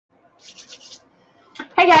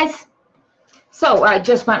Hey guys, so I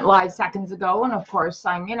just went live seconds ago, and of course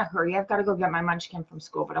I'm in a hurry. I've got to go get my munchkin from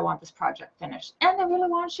school, but I want this project finished, and I really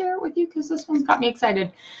want to share it with you because this one's got me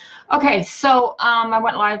excited. Okay, so I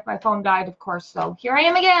went live. My phone died, of course, so here I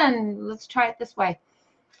am again. Let's try it this way.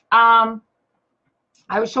 I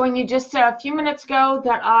was showing you just a few minutes ago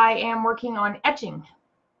that I am working on etching.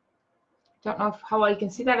 Don't know how well you can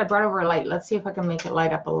see that. I brought over a light. Let's see if I can make it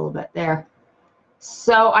light up a little bit there.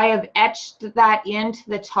 So I have etched that into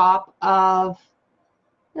the top of,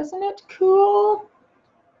 isn't it cool?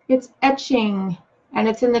 It's etching, and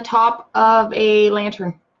it's in the top of a lantern.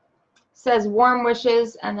 It says warm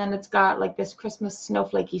wishes, and then it's got like this Christmas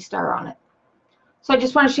snowflakey star on it. So I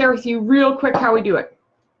just want to share with you real quick how we do it.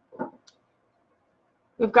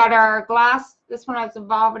 We've got our glass. This one has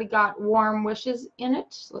already got warm wishes in it.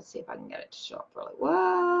 So let's see if I can get it to show up really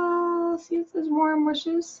well. See, it says warm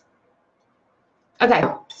wishes. Okay,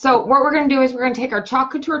 so what we're going to do is we're going to take our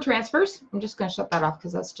Chalk Couture Transfers. I'm just going to shut that off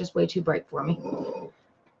because that's just way too bright for me.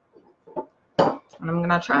 And I'm going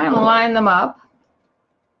to try and line them up.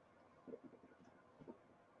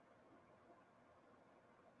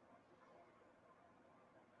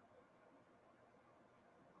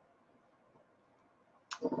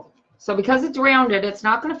 So because it's rounded, it's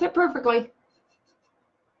not going to fit perfectly,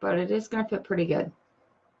 but it is going to fit pretty good.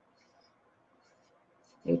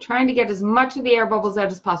 You're trying to get as much of the air bubbles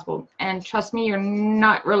out as possible. And trust me, you're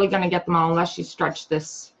not really going to get them all unless you stretch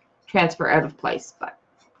this transfer out of place.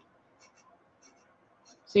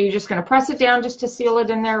 So you're just going to press it down just to seal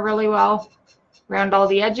it in there really well around all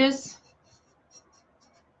the edges.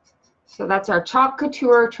 So that's our Chalk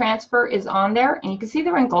Couture Transfer is on there. And you can see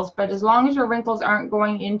the wrinkles, but as long as your wrinkles aren't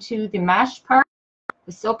going into the mesh part,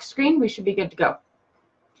 the silk screen, we should be good to go.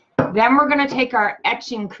 Then we're going to take our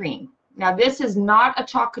etching cream. Now this is not a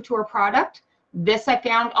Chalk Couture product. This I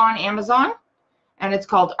found on Amazon, and it's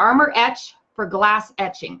called Armor Etch for glass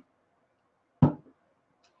etching.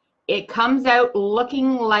 It comes out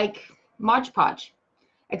looking like Mod Podge,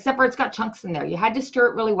 except for it's got chunks in there. You had to stir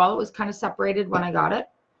it really well. It was kind of separated when I got it.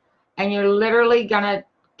 And you're literally gonna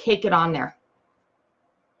cake it on there.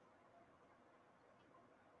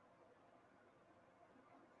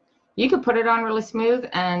 You could put it on really smooth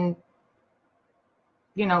and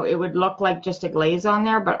you know, it would look like just a glaze on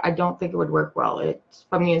there, but I don't think it would work well. It's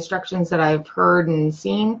from the instructions that I've heard and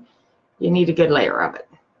seen, you need a good layer of it.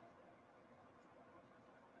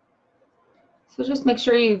 So just make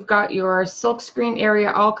sure you've got your silk screen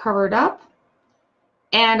area all covered up.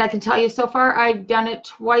 And I can tell you so far, I've done it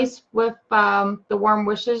twice with the Warm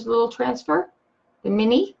Wishes little transfer, the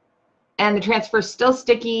mini, and the transfer is still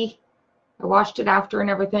sticky. I washed it after and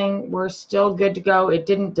everything. We're still good to go. It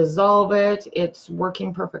didn't dissolve it. It's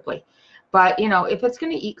working perfectly. But, you know, if it's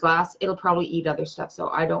going to eat glass, it'll probably eat other stuff. So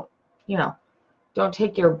I don't, you know, don't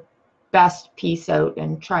take your best piece out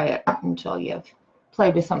and try it until you've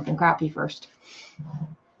played with something crappy first.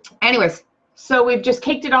 Anyways, so we've just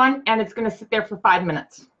caked it on, and it's going to sit there for 5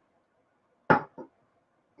 minutes.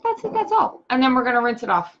 That's it. That's all. And then we're going to rinse it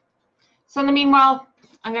off. So in the meanwhile,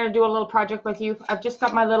 I'm going to do a little project with you. I've just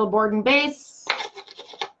got my little board and base.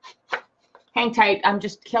 Hang tight. I'm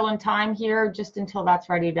just killing time here just until that's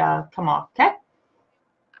ready to come off, okay?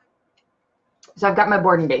 So I've got my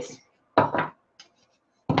board and base. I'm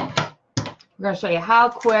going to show you how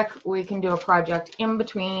quick we can do a project in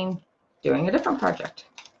between doing a different project.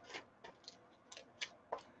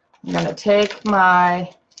 I'm going to take my,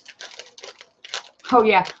 oh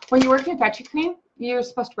yeah, when you're working with etching cream, you're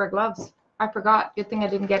supposed to wear gloves. I forgot. Good thing I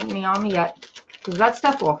didn't get any on me yet, because that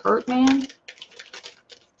stuff will hurt, man.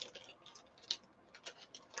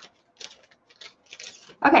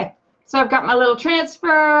 Okay, so I've got my little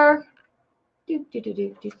transfer. We're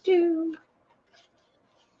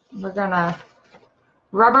gonna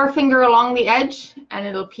rub our finger along the edge, and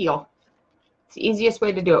it'll peel. It's the easiest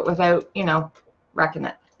way to do it without, you know, wrecking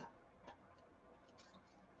it.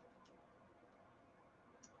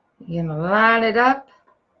 You're gonna line it up.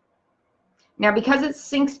 Now, because it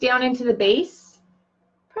sinks down into the base,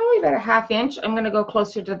 probably about a ½ inch, I'm going to go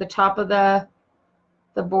closer to the top of the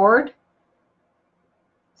board.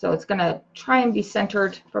 So it's going to try and be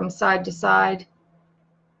centered from side to side,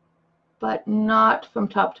 but not from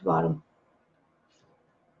top to bottom.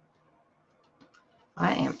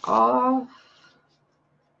 I am off.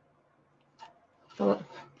 So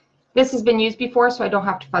this has been used before, so I don't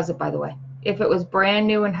have to fuzz it, by the way. If it was brand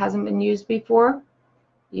new and hasn't been used before,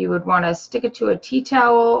 you would want to stick it to a tea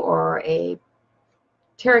towel, or a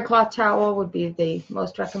terry cloth towel would be the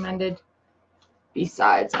most recommended,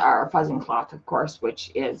 besides our fuzzing cloth, of course, which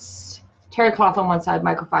is terry cloth on one side,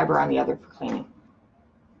 microfiber on the other for cleaning.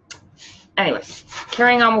 Anyways,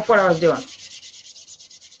 carrying on with what I was doing.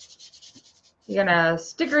 You're gonna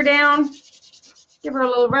stick her down, give her a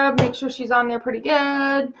little rub, make sure she's on there pretty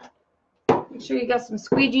good. Make sure you got some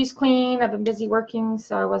squeegees clean. I've been busy working,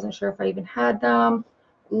 so I wasn't sure if I even had them.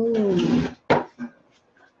 Ooh.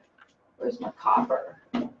 Where's my copper?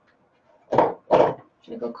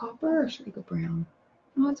 Should I go copper or should I go brown?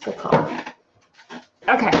 Oh, let's go copper.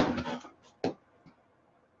 Okay.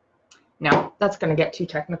 No, that's going to get too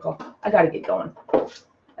technical. I got to get going.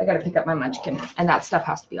 I got to pick up my munchkin, and that stuff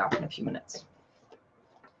has to be off in a few minutes.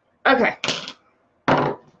 Okay.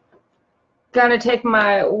 Gonna take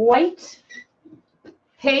my white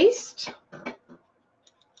paste.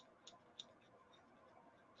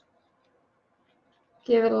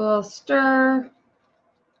 Give it a little stir.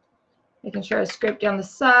 Making sure I scrape down the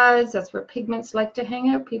sides. That's where pigments like to hang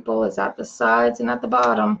out, people, is at the sides and at the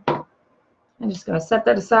bottom. I'm just going to set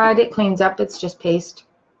that aside. It cleans up. It's just paste.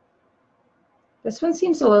 This one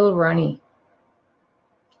seems a little runny.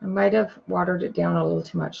 I might have watered it down a little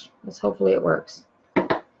too much. Let's hopefully it works.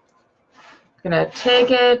 I'm going to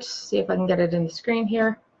take it, see if I can get it in the screen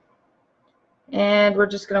here. And we're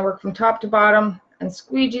just going to work from top to bottom and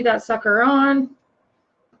squeegee that sucker on.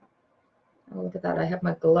 Oh, look at that. I have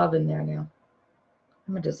my glove in there now.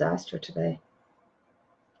 I'm a disaster today.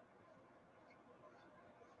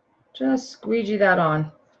 Just squeegee that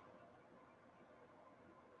on.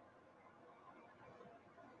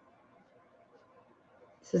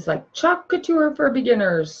 This is like Chalk Couture for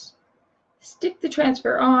beginners. Stick the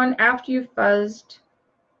transfer on after you've fuzzed.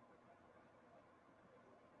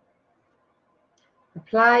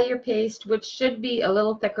 Apply your paste, which should be a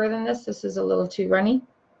little thicker than this. This is a little too runny.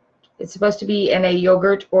 It's supposed to be in a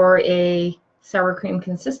yogurt or a sour cream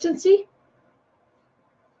consistency.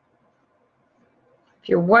 If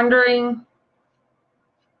you're wondering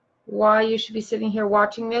why you should be sitting here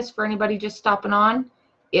watching this, for anybody just stopping on,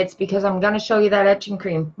 it's because I'm going to show you that etching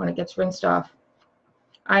cream when it gets rinsed off.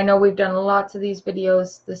 I know we've done lots of these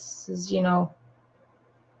videos. This is, you know,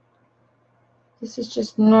 this is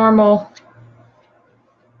just normal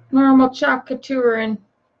Chalk Couture.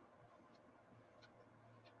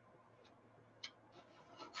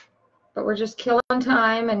 But we're just killing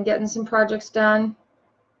time and getting some projects done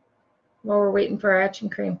while we're waiting for our etching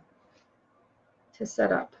cream to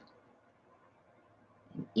set up.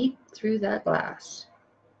 And eat through that glass.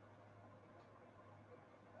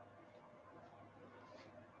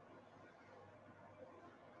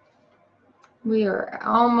 We are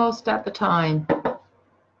almost at the time.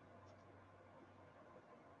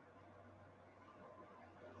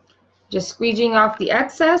 Just squeegeeing off the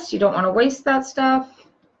excess. You don't want to waste that stuff.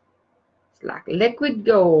 It's like liquid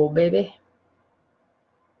gold, baby.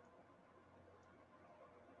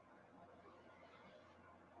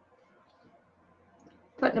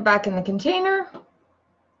 Putting it back in the container.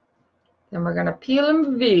 Then we're going to peel and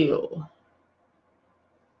reveal.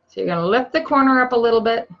 So you're going to lift the corner up a little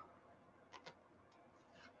bit.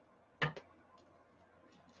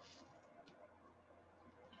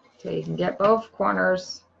 So you can get both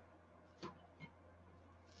corners.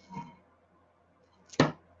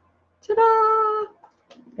 Ta-da!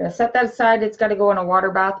 I'm going to set that aside. It's got to go in a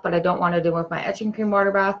water bath, but I don't want to do it with my etching cream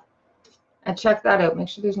water bath. And check that out. Make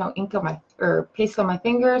sure there's no ink on my, or paste on my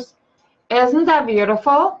fingers. Isn't that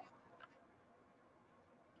beautiful?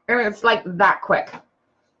 And it's like that quick.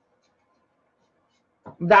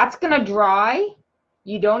 That's going to dry.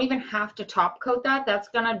 You don't even have to top coat that. That's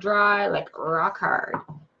going to dry like rock hard.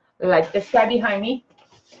 Like this guy behind me.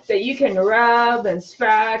 That you can rub and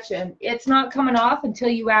scratch, and it's not coming off until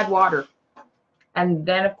you add water. And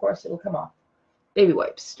then, of course, it'll come off. Baby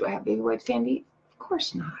wipes. Do I have baby wipes handy? Of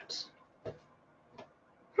course not.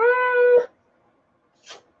 Oh,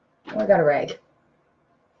 I got a rag.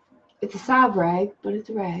 It's a salve rag, but it's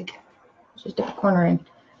a rag. Just dip the corner in.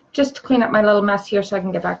 Just to clean up my little mess here so I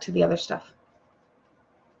can get back to the other stuff.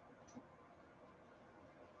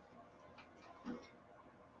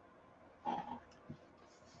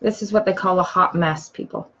 This is what they call a hot mess,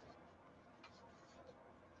 people.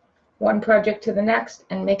 One project to the next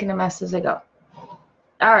and making a mess as I go.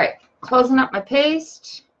 All right, closing up my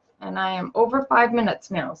paste, and I am over 5 minutes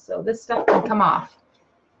now, so this stuff can come off.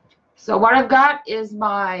 So what I've got is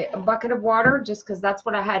my bucket of water, just because that's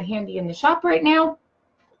what I had handy in the shop right now.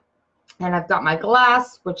 And I've got my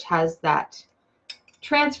glass, which has that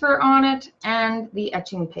transfer on it, and the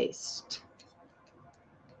etching paste.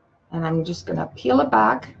 And I'm just going to peel it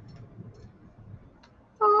back.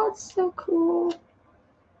 Oh, it's so cool.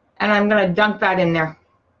 And I'm going to dunk that in there.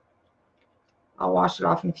 I'll wash it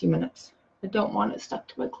off in a few minutes. I don't want it stuck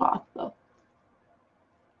to my cloth, though.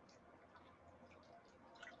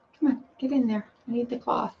 Come on, Get in there. I need the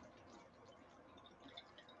cloth.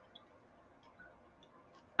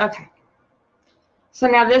 Okay. So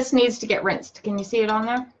now this needs to get rinsed. Can you see it on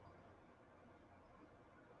there?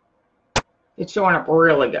 It's showing up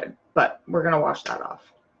really good, but we're going to wash that off.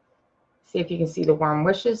 See if you can see the warm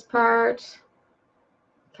wishes part.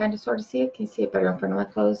 Kind of sort of see it. Can you see it better in front of my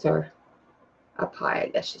clothes or up high? I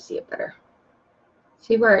guess you see it better.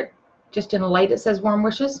 See where it just in light it says warm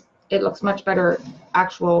wishes? It looks much better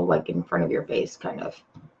actual like in front of your face kind of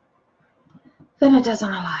than it does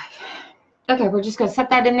on a live. Okay, we're just going to set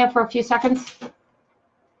that in there for a few seconds.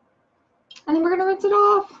 And then we're going to rinse it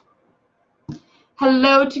off.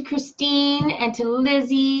 Hello to Christine and to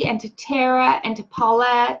Lizzie and to Tara and to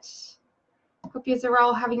Paulette. Hope you guys are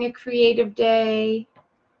all having a creative day.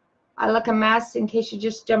 I look a mess in case you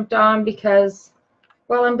just jumped on because,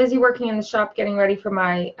 well, I'm busy working in the shop getting ready for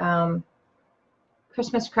my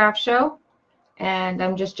Christmas craft show. And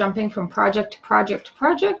I'm just jumping from project to project to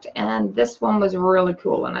project. And this one was really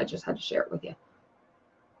cool and I just had to share it with you.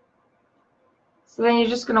 So then you're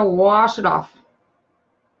just going to wash it off.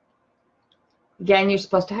 Again, you're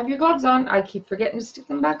supposed to have your gloves on. I keep forgetting to stick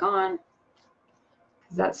them back on.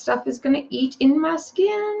 Because that stuff is going to eat in my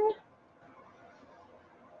skin.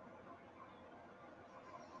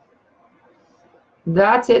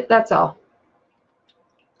 That's it. That's all.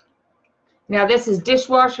 Now, this is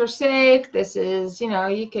dishwasher safe. This is, you know,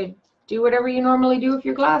 you could do whatever you normally do with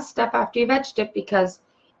your glass stuff after you've etched it because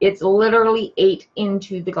it's literally ate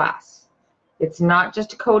into the glass. It's not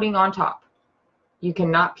just a coating on top. You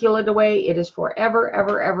cannot peel it away. It is forever,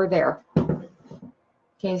 ever, ever there. Can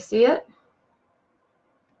you see it?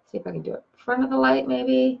 See if I can do it in front of the light,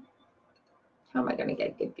 maybe. How am I going to get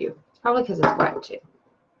a good view? It's probably because it's wet, too.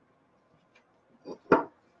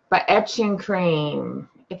 But etching cream.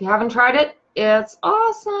 If you haven't tried it, it's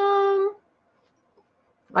awesome.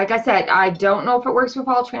 Like I said, I don't know if it works with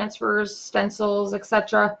all transfers, stencils,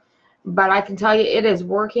 etc. But I can tell you it is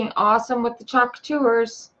working awesome with the Chalk Couture.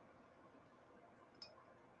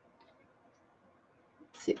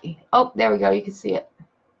 See. Oh, there we go. You can see it.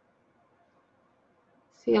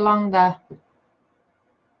 See along the.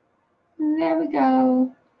 There we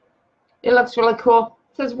go. It looks really cool.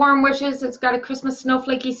 It says warm wishes. It's got a Christmas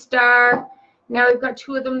snowflakey star. Now we've got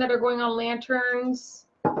 2 of them that are going on lanterns.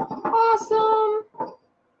 Awesome.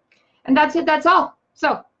 And that's it. That's all.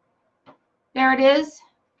 So there it is.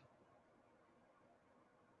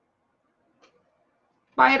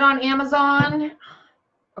 Buy it on Amazon.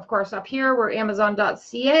 Of course, up here we're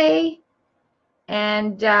Amazon.ca,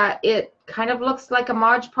 and it kind of looks like a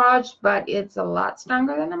Mod Podge, but it's a lot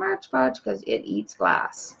stronger than a Mod Podge because it eats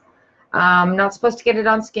glass. Not supposed to get it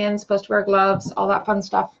on skin, supposed to wear gloves, all that fun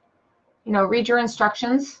stuff. You know, read your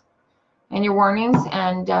instructions and your warnings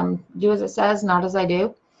and do as it says, not as I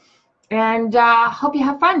do. And hope you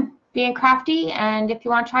have fun being crafty, and if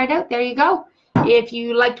you want to try it out, there you go. If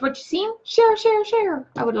you liked what you seen, share, share, share.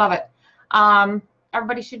 I would love it.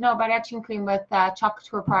 Everybody should know about etching cream with Chalk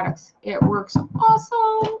Couture products. It works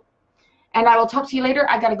awesome. And I will talk to you later.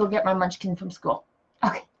 I got to go get my munchkin from school.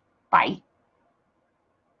 Okay, bye.